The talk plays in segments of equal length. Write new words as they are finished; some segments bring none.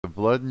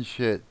blood and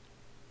shit.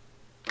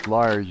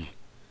 Large.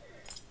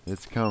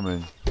 It's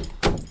coming.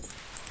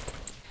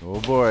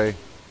 Oh boy.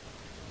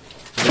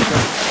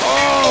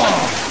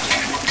 Oh!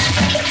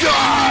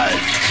 God!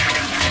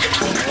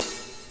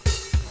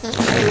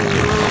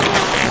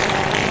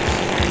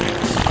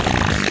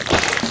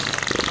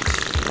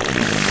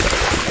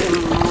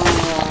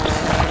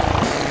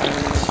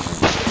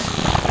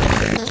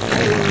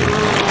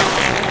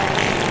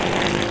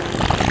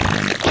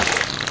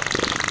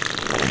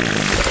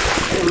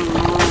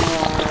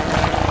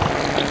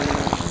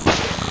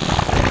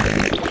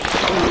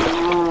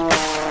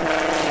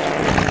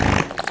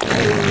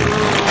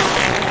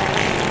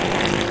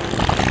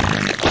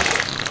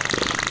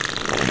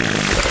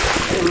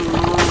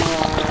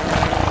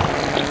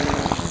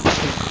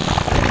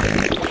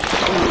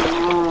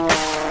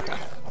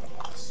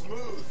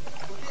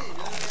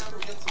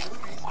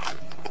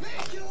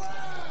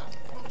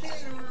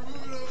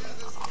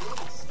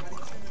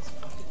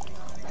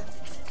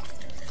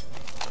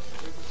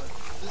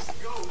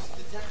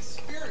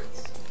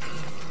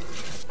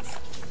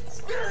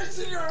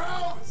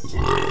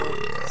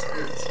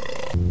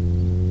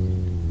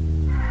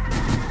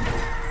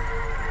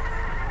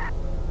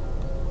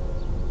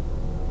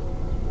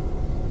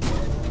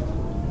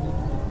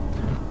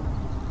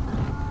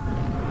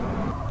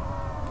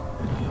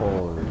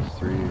 Oh, there's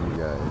 3 of you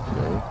guys,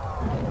 eh?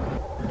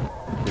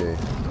 Okay.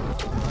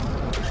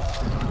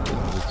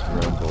 Let's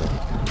rumble.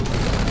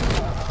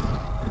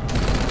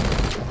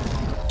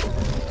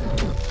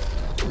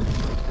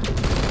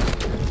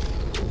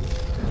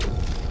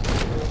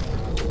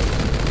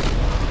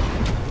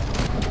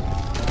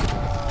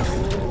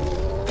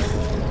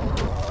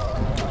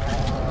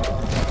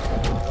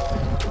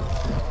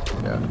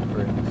 Yeah,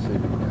 we're in the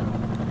city now.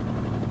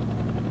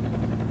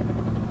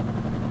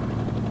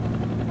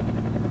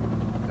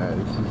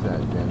 This is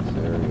that dense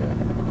area.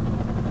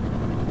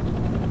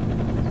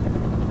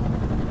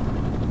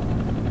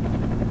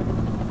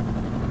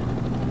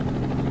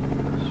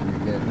 Should we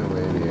get in the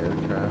way of the air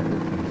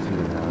traffic and see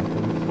what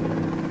happens?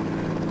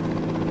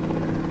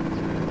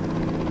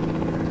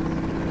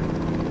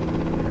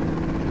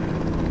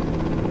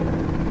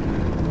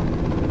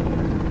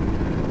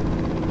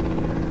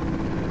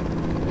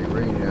 Okay,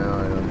 right now I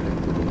don't think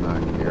it'll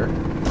knock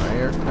my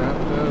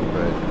aircraft out,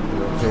 but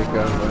it'll take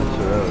out a bunch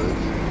of those.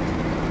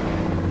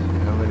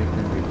 How many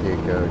can we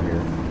take out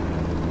here?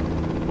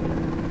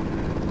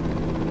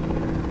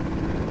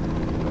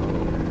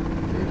 Oh,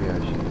 maybe I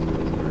should go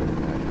over in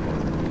that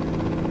corner.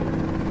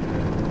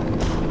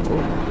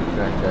 Oh, took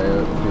that guy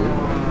out too.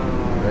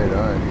 Right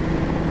on.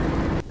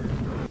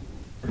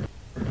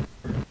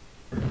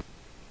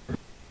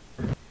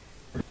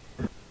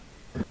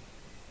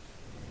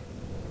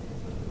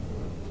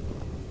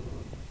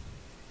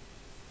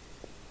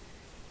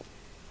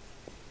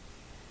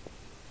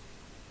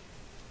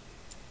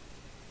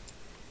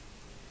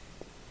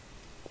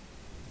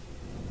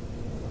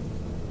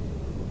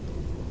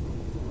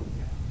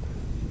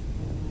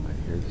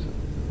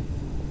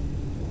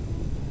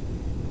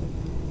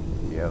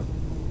 Yep.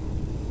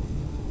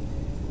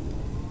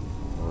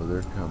 Oh,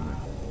 they're coming.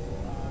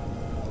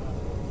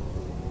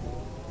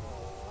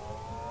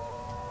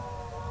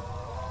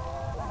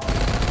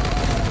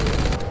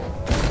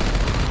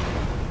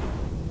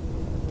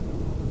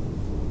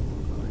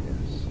 Oh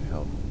yes,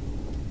 help.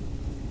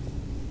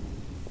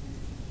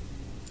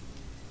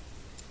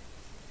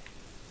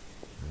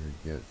 Better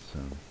get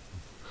some.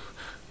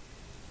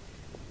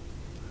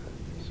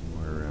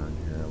 Somewhere around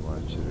here, I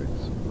watch it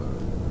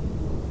explode.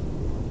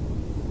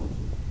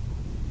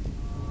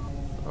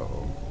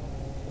 Uh-oh.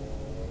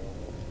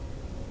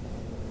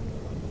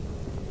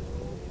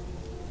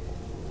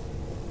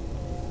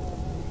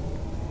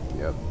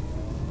 Yep.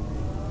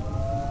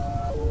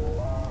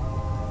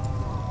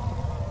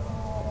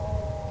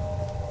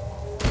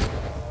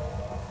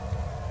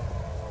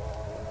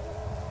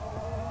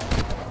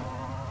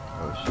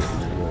 Oh shit,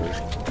 really?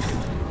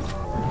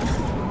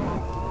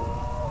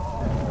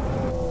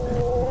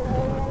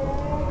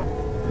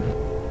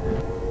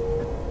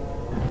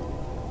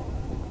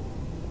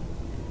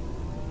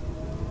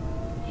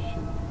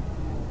 Shit.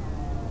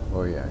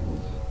 Oh yeah,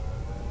 he's...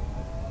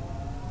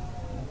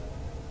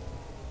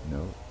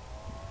 No.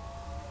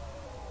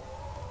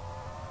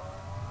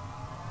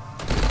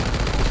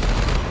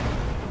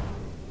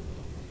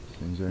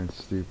 Things aren't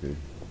stupid.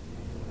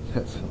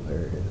 That's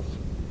hilarious.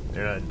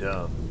 They're not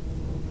dumb.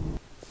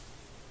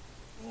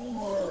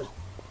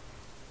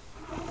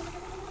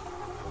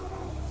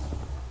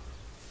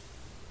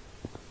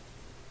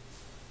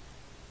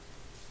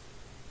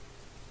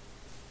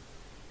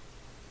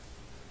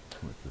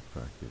 What the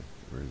fuck is...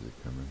 Where is it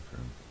coming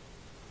from?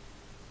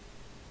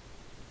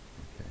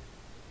 Okay.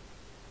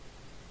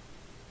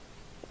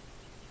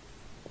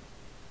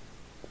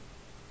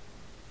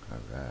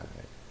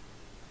 Alright.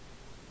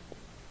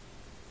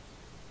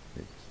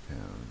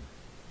 Town.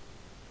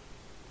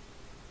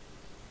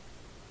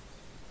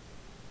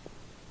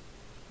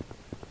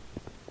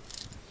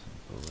 Some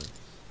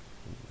bullets.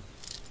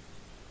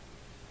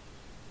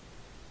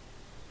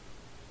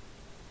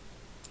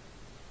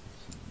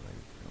 Some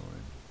light going.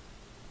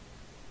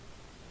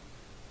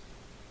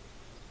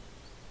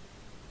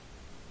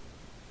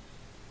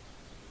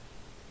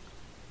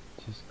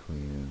 Just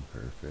clean and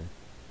perfect.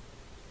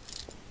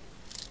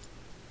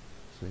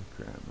 It's like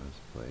grandma's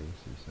place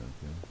or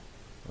something.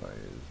 Oh, it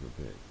is a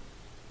bit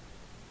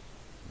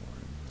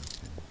worn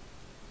looking.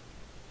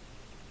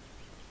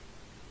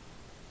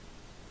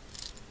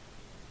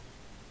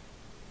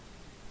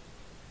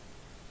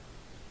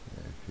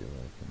 Yeah, I feel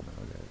like I'm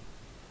out at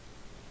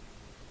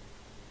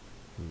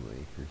the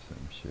lake or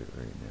some shit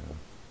right now.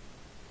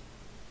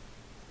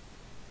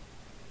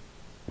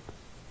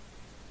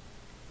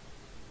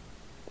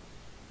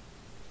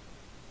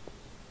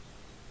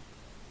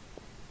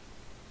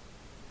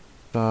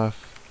 Off.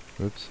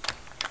 Oops.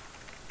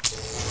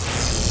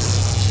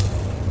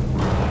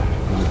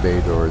 And the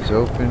bay door is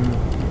open.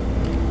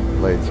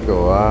 Lights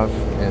go off,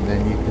 and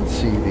then you can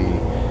see the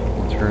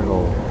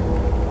internal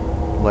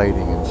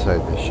lighting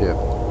inside the ship,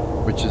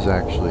 which is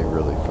actually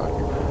really fucking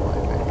cool,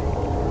 I think.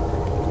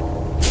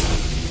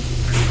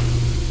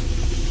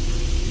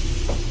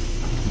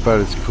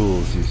 About as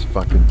cool as these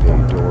fucking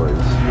bay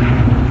doors.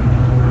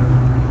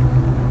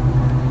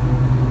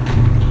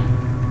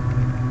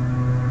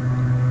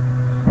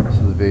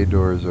 So the bay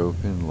door is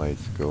open,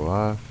 lights go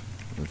off.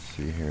 Let's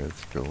see here,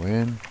 let's go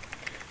in.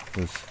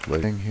 This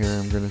lighting here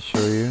I'm going to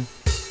show you.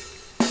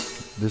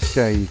 This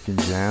guy you can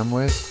jam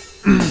with.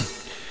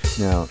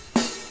 Now,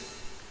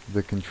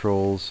 the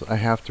controls, I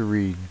have to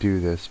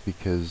redo this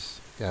because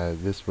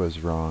this was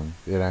wrong.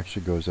 It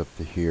actually goes up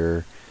to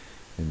here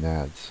and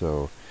that.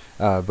 So,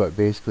 but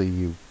basically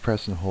you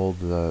press and hold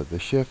the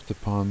shift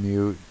upon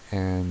mute,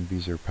 and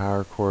these are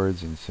power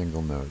chords and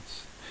single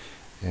notes.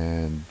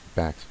 And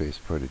backspace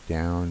put it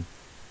down.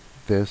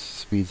 This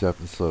speeds up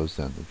and slows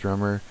down the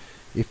drummer.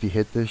 If you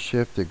hit this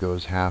shift, it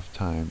goes half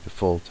time to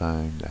full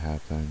time to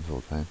half time to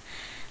full time,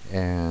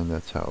 and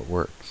that's how it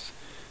works.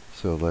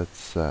 So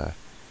let's jam.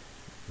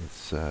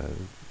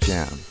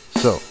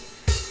 So,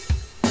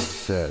 like I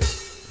said,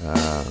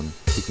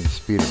 you can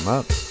speed them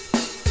up. You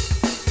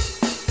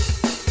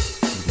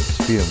can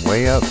speed them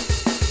way up.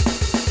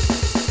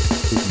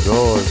 You can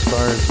go as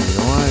far as you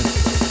want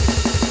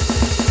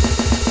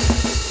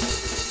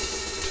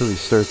until he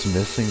starts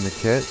missing the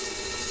kit.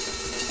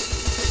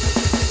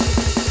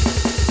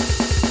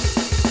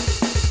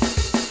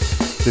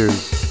 You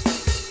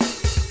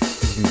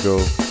can go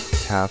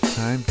half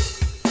time,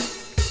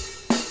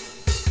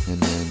 and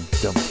then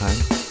double time,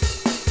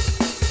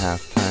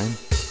 half time.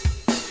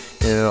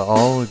 And it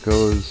all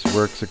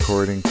works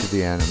according to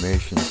the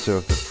animation. So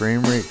if the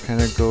frame rate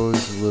kind of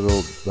goes a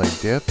little like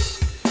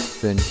dips,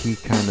 then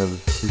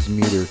his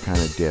meter kind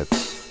of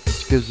dips,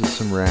 which gives it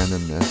some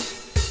randomness.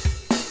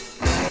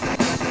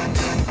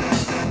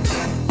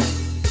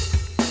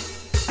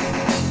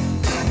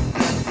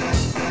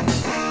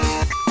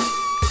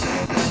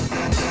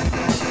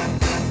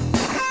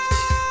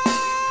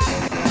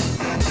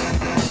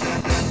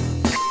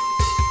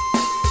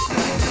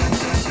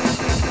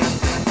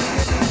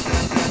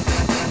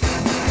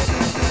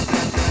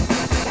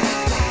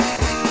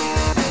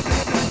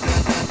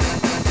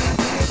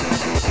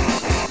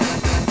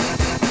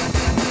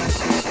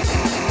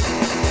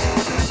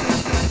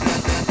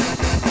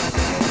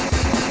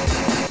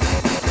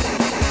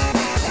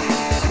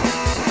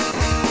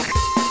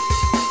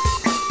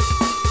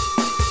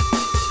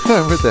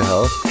 What the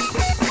hell?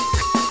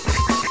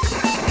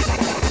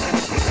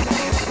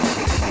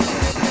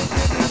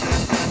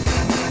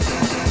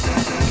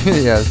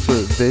 Yeah,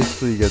 so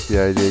basically you get the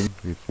idea.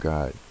 We've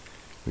got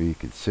where you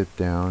could sit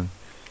down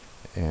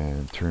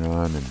and turn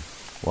on and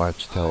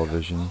watch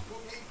television,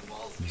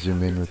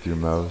 zoom in with your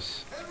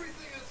mouse,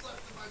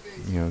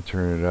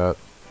 turn it up,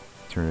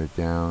 turn it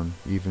down,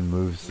 even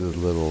moves the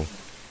little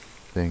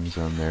things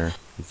on there.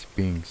 It's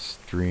being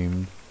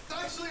streamed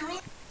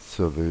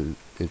so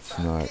it's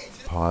not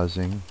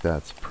pausing.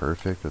 That's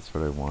perfect. That's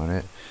what I want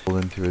it. Pull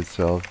into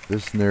itself.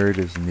 This nerd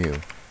is new.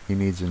 He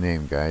needs a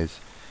name, guys.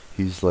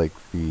 He's like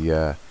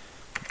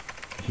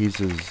he's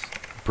his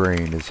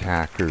brain, his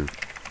hacker,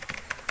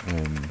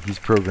 and he's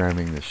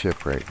programming the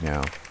ship right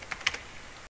now.